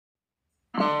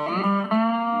Alright,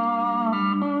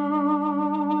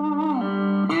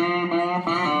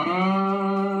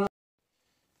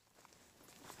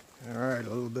 a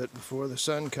little bit before the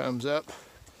sun comes up.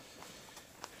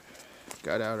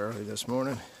 Got out early this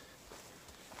morning.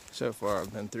 So far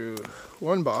I've been through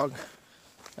one bog,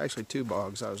 actually two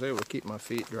bogs. I was able to keep my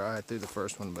feet dry through the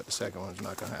first one, but the second one's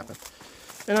not going to happen.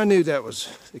 And I knew that was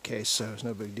the case, so it's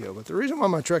no big deal. But the reason why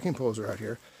my trekking poles are out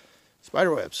here,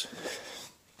 spider webs.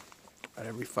 About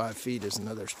every 5 feet is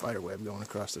another spider web going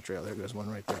across the trail. There goes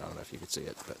one right there. I don't know if you can see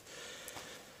it, but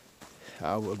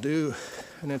I will do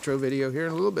an intro video here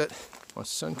in a little bit once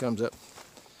the sun comes up.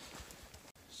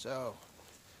 So,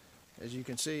 as you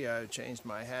can see, I changed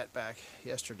my hat back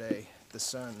yesterday. The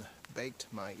sun baked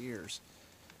my ears.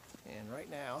 And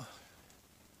right now,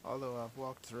 although I've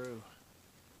walked through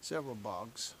several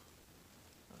bogs,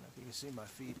 I don't know if you can see my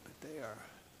feet, but they are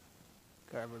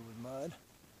covered with mud,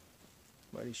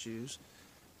 muddy shoes.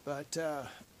 But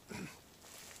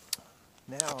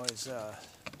now is,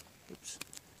 oops,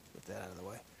 get that out of the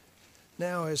way.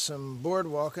 Now is some board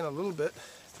walking a little bit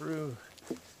through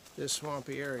this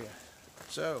swampy area.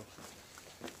 So,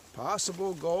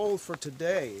 possible goal for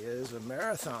today is a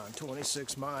marathon,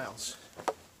 26 miles.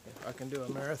 If I can do a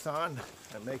marathon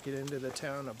and make it into the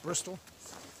town of Bristol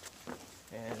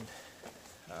and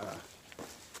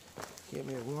get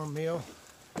me a warm meal,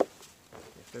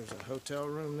 if there's a hotel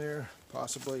room there,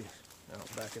 possibly, no,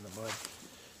 back in the mud,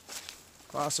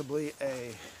 possibly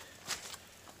a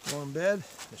warm bed,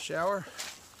 a shower.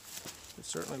 I'd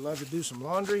certainly love to do some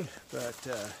laundry, but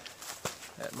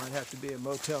that might have to be a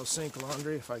motel sink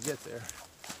laundry if I get there.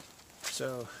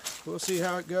 So we'll see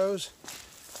how it goes.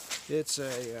 It's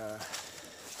a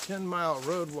 10-mile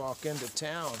road walk into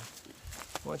town.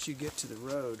 Once you get to the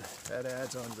road, that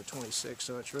adds on to the 26,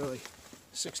 so it's really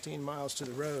 16 miles to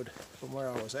the road from where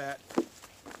I was at,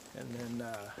 and then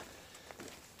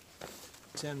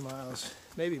 10 miles,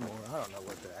 maybe more. I don't know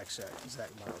what the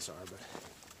exact miles are,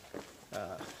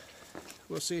 but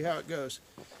we'll see how it goes,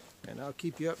 and I'll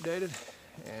keep you updated.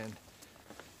 And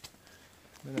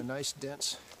I'm in a nice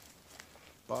dense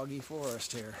boggy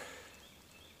forest here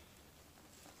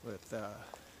with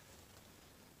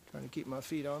trying to keep my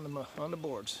feet on the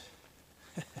boards.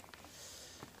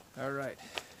 All right,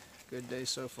 good day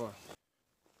so far.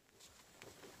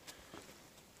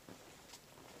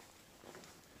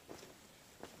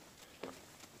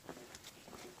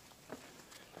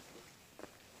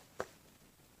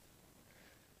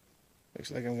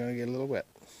 Looks like I'm going to get a little wet.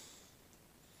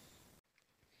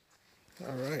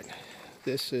 All right,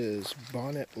 this is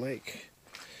Bonnet Lake.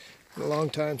 Been a long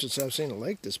time since I've seen a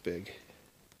lake this big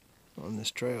on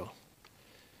this trail.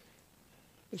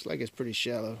 Looks like it's pretty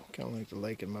shallow, kind of like the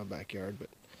lake in my backyard, but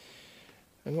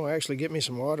I'm going to actually get me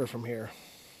some water from here.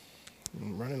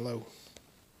 I'm running low.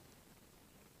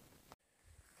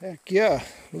 Heck yeah,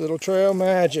 little trail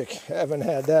magic. Haven't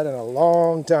had that in a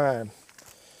long time.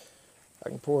 I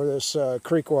can pour this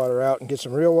creek water out and get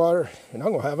some real water, and I'm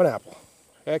going to have an apple.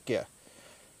 Heck yeah.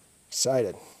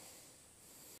 Excited.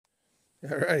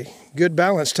 Alrighty, good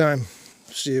balance time.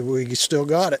 See if we still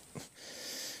got it. At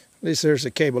least there's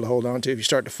a cable to hold on to if you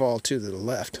start to fall to the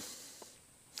left.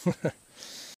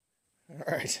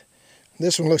 Alright,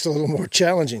 this one looks a little more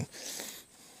challenging.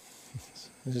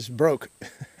 This is broke.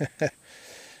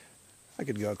 I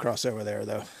could go across over there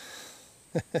though.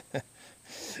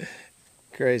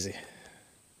 Crazy.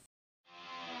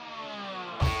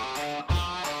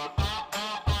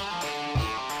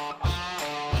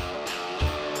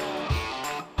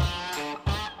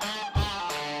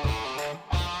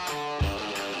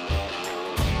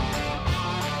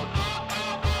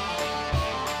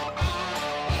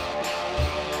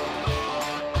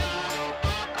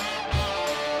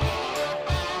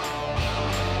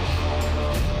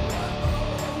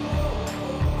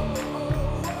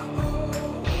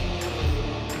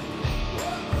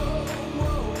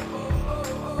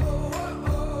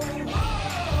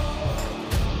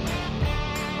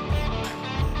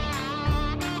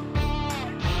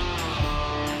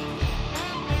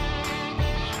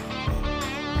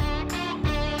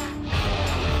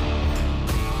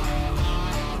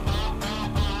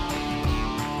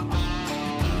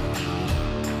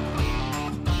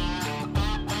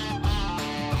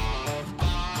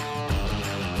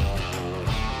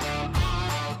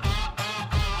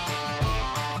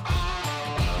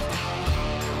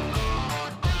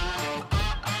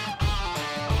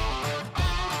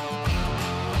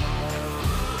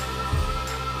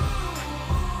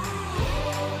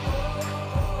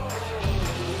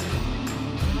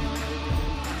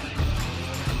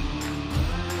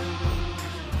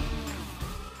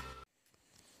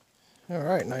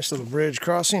 Alright, nice little bridge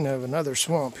crossing of another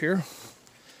swamp here.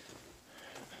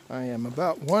 I am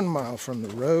about 1 mile from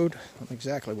the road,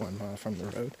 exactly 1 mile from the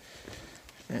road,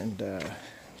 and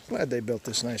glad they built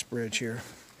this nice bridge here.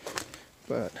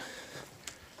 But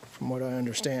from what I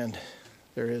understand,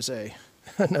 there is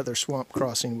another swamp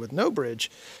crossing with no bridge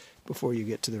before you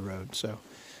get to the road, so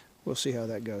we'll see how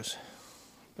that goes.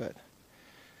 But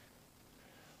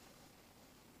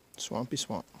swampy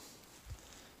swamp.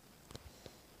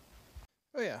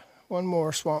 Oh yeah, one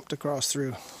more swamp to cross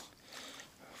through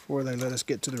before they let us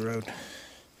get to the road.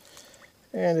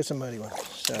 And it's a muddy one,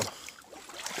 so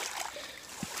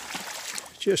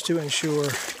just to ensure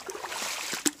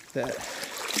that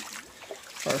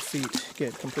our feet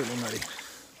get completely muddy.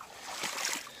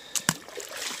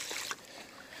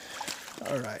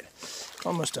 Alright,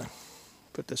 almost done.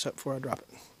 Put this up before I drop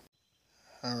it.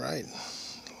 Alright,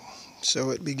 so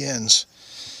it begins.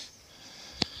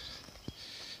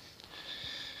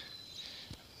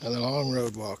 Another long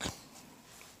road walk.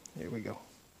 Here we go.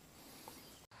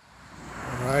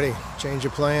 Alrighty, change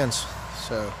of plans.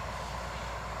 So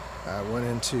I went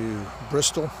into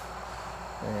Bristol,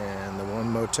 and the one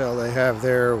motel they have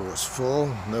there was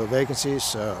full, no vacancies,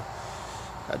 so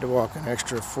I had to walk an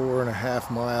extra 4.5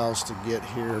 miles to get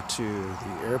here to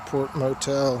the airport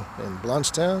motel in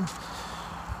Blountstown,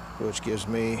 which gives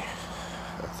me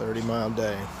a 30-mile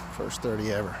day, first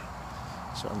 30 ever.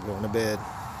 So I'm going to bed.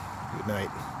 Good night.